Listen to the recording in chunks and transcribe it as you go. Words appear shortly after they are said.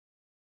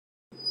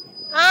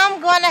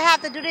I'm going to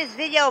have to do this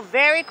video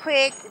very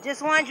quick.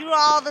 Just want you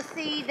all to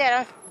see that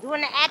I'm doing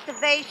the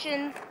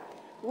activations,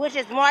 which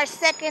is March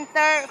 2nd,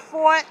 3rd,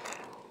 4th,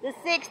 the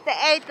 6th, the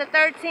 8th, the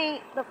 13th,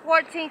 the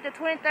 14th, the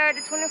 23rd,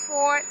 the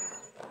 24th,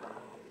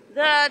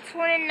 the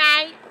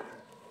 29th,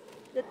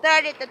 the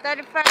 30th, the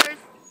 31st,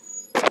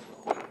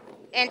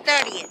 and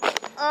 30th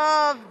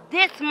of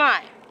this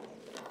month.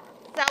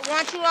 So I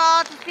want you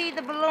all to see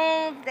the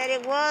balloons, that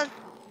it was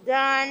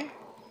done.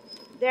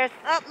 There's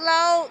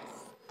uploads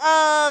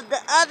of the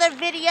other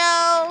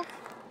videos.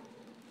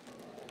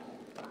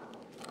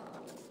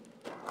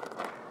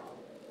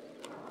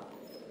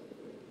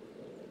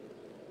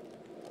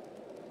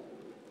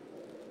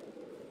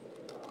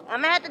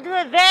 I'm gonna have to do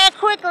it very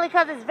quickly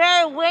because it's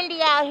very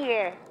windy out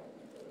here.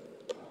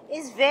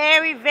 It's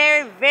very,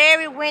 very,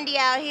 very windy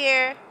out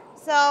here.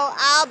 So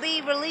I'll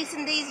be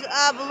releasing these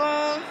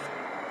balloons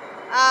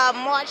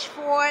March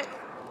 4th.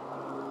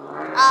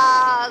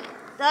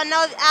 Don't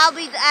know.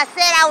 I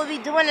said I would be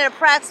doing it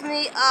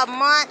approximately a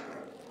month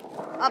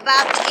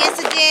about the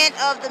incident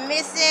of the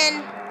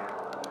missing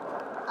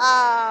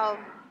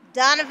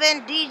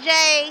Donovan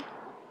DJ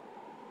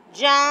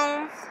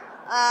Jones,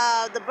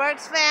 the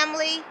Burks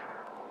family.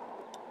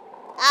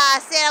 I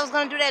said I was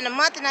going to do that in a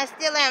month, and I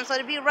still am. So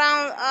it'll be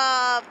around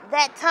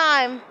that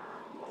time,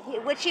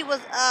 which he was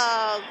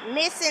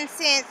missing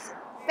since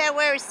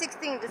February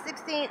 16th, the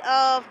 16th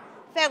of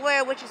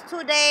February, which is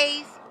 2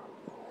 days.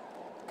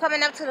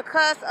 Coming up to the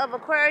cusp of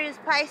Aquarius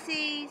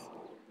Pisces,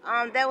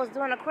 that was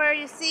during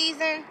Aquarius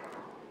season.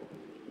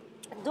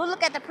 Do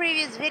look at the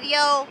previous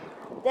video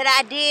that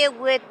I did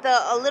with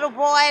a little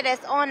boy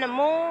that's on the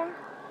moon.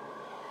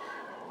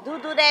 Do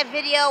that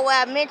video where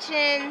I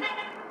mentioned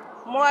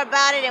more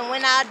about it and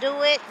when I'll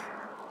do it.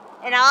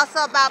 And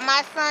also about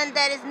my son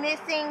that is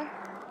missing.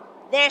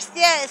 They're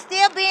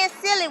still being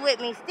silly with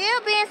me,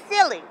 still being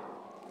silly.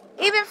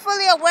 Even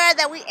fully aware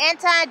that we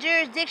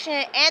anti-jurisdiction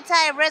and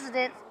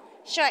anti-residence,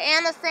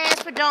 Shar'Anna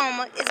Sands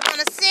Perdomo is going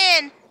to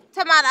send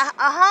to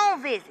a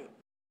home visit.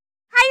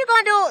 How you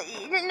going to do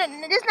it?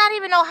 There's not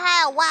even no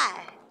how,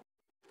 why.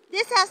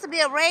 This has to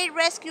be a raid,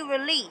 rescue,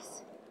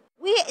 release.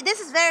 This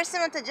is very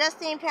similar to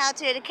Justine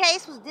Peltier. The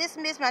case was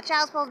dismissed. My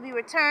child's supposed to be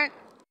returned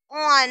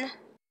on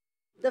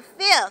the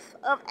 5th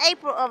of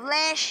April of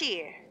last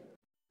year.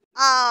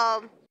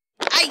 Y'all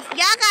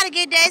got to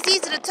get there. It's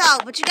easy to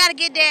talk, but you got to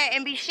get there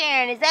and be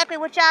sharing exactly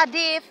what y'all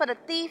did for the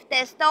thief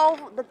that stole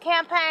the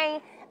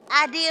campaign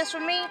ideas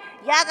from me.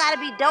 Y'all gotta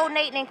be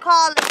donating and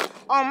calling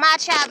on my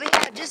child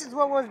behalf, just as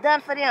what was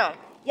done for them.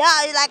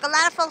 Y'all, like a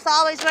lot of folks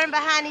always running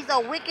behind these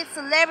wicked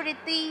celebrity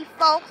thief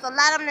folks. A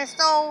lot of them that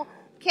stole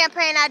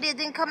campaign ideas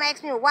didn't come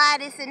ask me why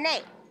this and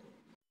that.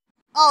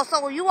 Oh,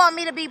 so you want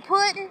me to be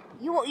pudding?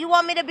 You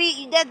want me to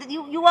be that?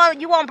 You want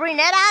to bring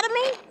that out of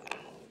me?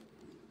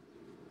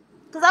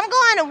 Cause I'm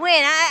going to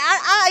win.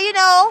 You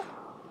know,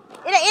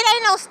 it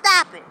ain't no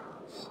stopping.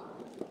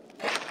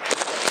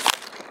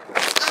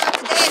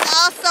 Today is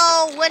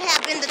also what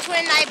happened, the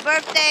 29th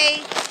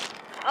birthday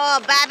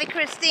of Bobby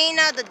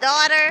Christina, the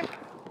daughter.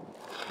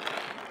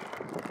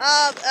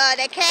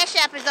 That Cash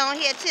App is on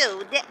here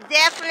too.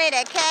 Definitely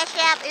that Cash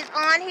App is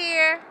on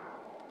here.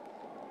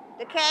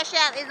 The Cash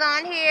App is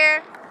on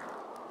here.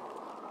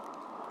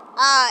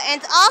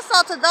 And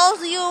also to those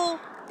of you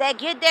that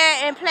get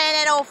there and playing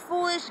that old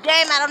foolish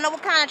game, I don't know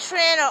what kind of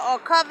trend or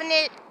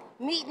covenant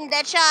meeting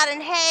that y'all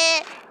done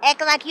had,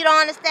 acting like you don't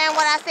understand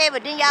what I say,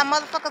 but then y'all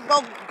motherfuckers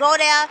go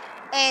there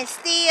and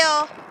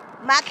steal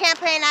my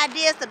campaign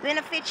ideas to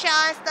benefit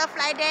y'all and stuff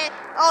like that.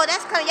 Oh,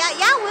 that's coming.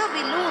 Y'all will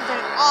be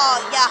losing all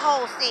y'all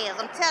whole sales.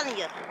 I'm telling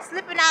you,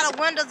 slipping out of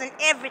windows and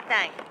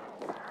everything.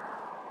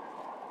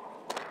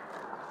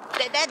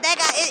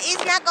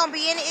 It's not gonna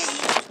be any.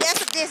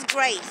 That's a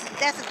disgrace.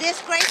 That's a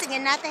disgrace,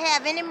 and not to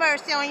have any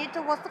mercy on you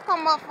to what's to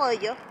come up for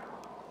you.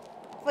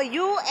 For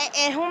you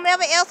and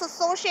whomever else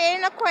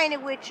associated and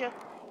acquainted with you.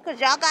 Because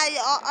y'all got,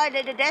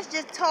 that's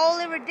just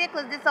totally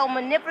ridiculous. This old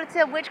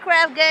manipulative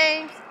witchcraft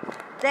games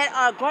that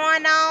are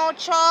going on.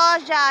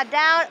 Charge y'all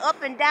down,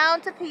 up and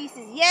down to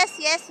pieces. Yes,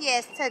 yes,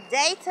 yes.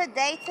 Today.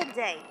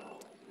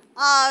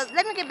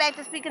 Let me get back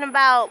to speaking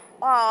about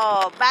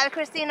Bobby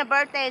Christina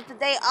birthday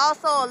today.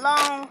 Also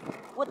along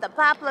with a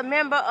popular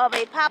member of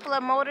a popular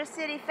Motor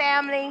City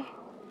family.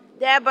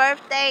 Their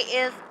birthday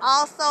is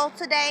also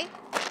today.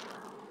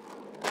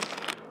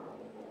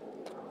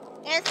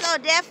 And so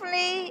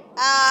definitely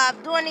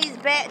doing these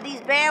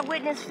Bear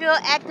Witness Field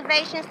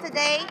activations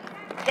today.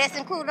 That's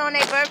included on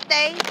their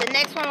birthday. The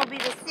next one will be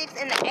the 6th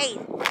and the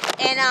 8th.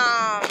 And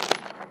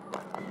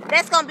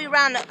that's going to be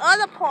around the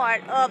other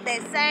part of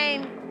that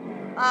same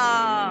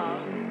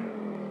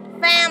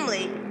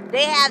family.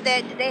 They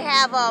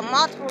have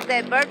multiple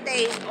that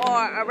birthdays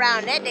are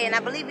around that day. And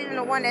I believe even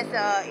the one that's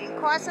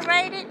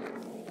incarcerated.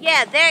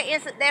 Yeah,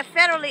 they're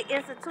federally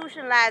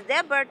institutionalized.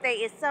 Their birthday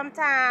is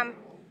sometime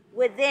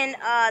within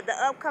the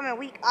upcoming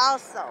week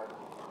also.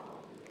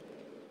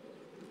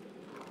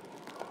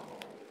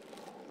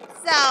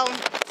 So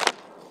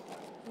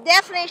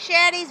definitely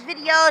share these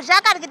videos.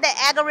 Y'all gotta get that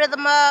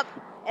algorithm up.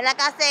 And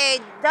like I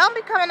said, don't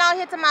be coming out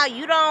here talking about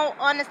you don't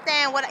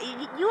understand what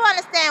you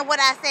understand what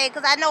I say,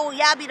 because I know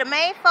y'all be the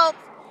main folks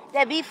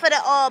that be for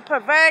the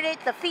perverted,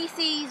 the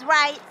feces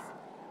rights,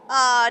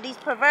 these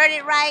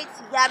perverted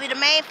rights. Y'all be the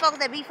main folks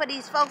that be for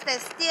these folks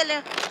that's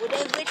stealing with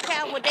their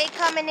witchcraft, with they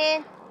coming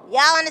in.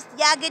 Y'all understand?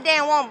 Y'all get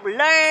there and want to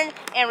learn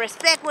and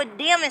respect with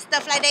them and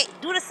stuff like that.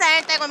 Do the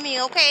same thing with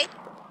me, okay?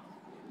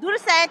 Do the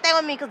same thing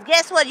with me, because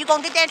guess what? You're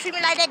going to get that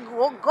treatment like that.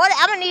 Go there.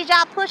 I'm going to need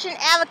y'all pushing,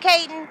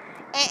 advocating,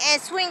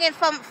 and swinging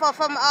for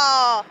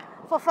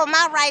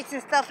my rights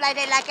and stuff like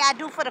that, like I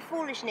do for the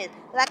foolishness.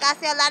 Like I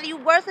said, a lot of you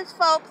worthless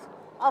folks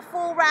are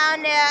fool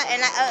around there,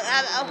 and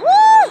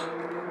woo!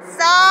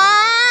 Psalms.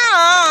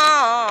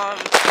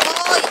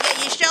 Oh,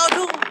 yeah, you sure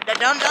do.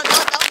 Don't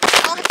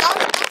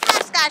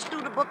hopscotch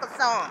through the book of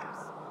Psalms.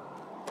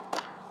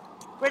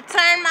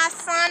 Return my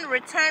son,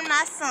 return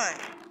my son.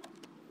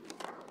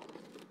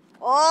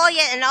 Oh,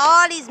 yeah, and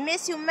all these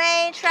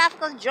mishumane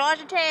traffickers,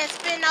 Georgetown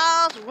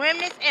spin-offs,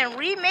 remnants, and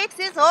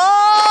remixes.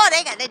 Oh,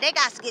 they got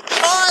to get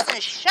claws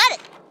and shut it,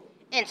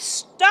 and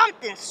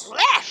stumped and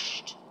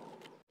slashed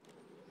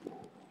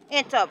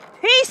into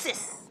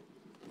pieces.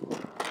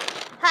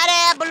 Hot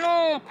air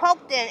balloon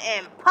poked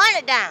and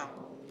punted down.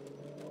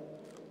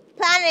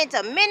 Pounded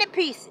into many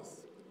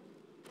pieces.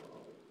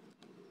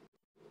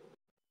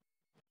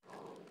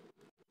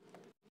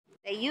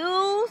 They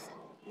use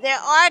their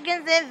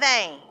organs in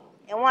vain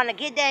and want to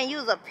get there and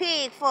use a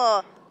pig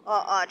for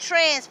a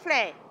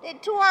transplant. They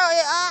too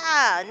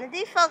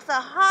these folks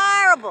are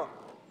horrible.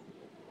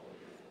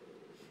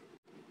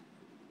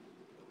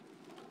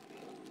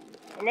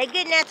 And they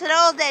getting there to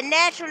those that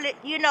naturally,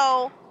 you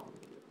know,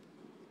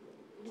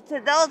 to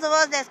those of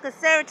us that's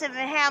conservative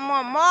and have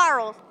more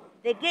morals,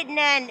 they're getting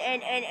there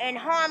and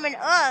harming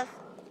us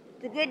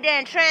to get there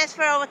and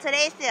transfer over to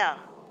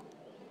themselves.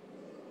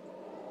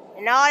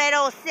 And all that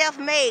old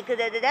self-made, because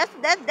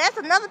that's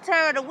another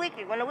term of the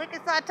wicked. When the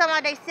wicked start talking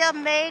about they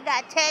self-made,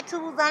 got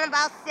tattoos on them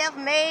about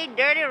self-made,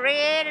 dirty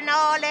red and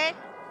all that.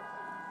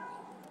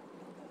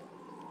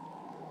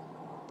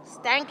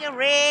 Stinking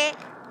red.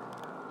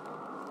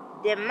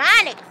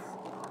 Demonics.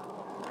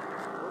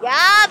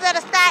 Y'all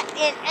better start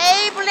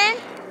enabling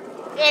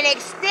and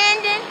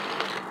extending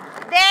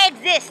their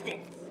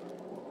existence.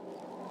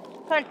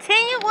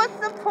 Continuous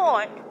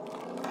support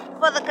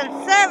for the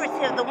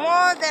conservative, the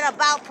ones that are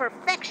about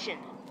perfection.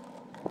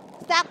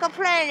 Stop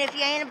complaining if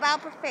you ain't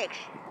about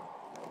perfection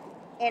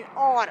and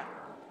order.